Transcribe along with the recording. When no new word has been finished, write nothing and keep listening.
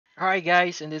Alright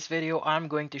guys, in this video I'm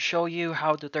going to show you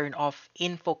how to turn off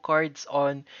info cards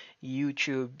on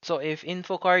YouTube. So if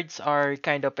info cards are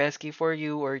kind of pesky for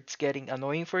you or it's getting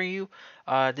annoying for you,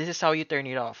 this is how you turn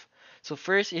it off. So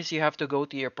first is you have to go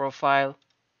to your profile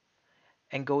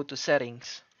and go to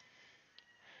settings.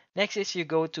 Next is you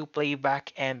go to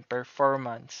playback and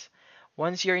performance.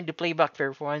 Once you're in the playback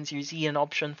performance, you see an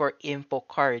option for info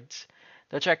cards.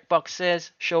 The checkbox says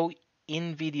show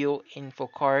in video info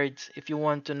cards. If you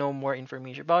want to know more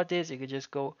information about this, you could just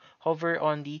go hover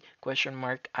on the question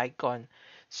mark icon.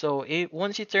 So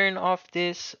once you turn off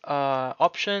this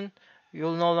option,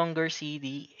 you'll no longer see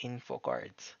the info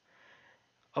cards.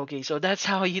 Okay, so that's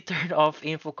how you turn off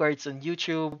info cards on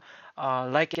YouTube.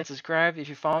 Like and subscribe if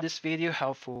you found this video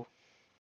helpful.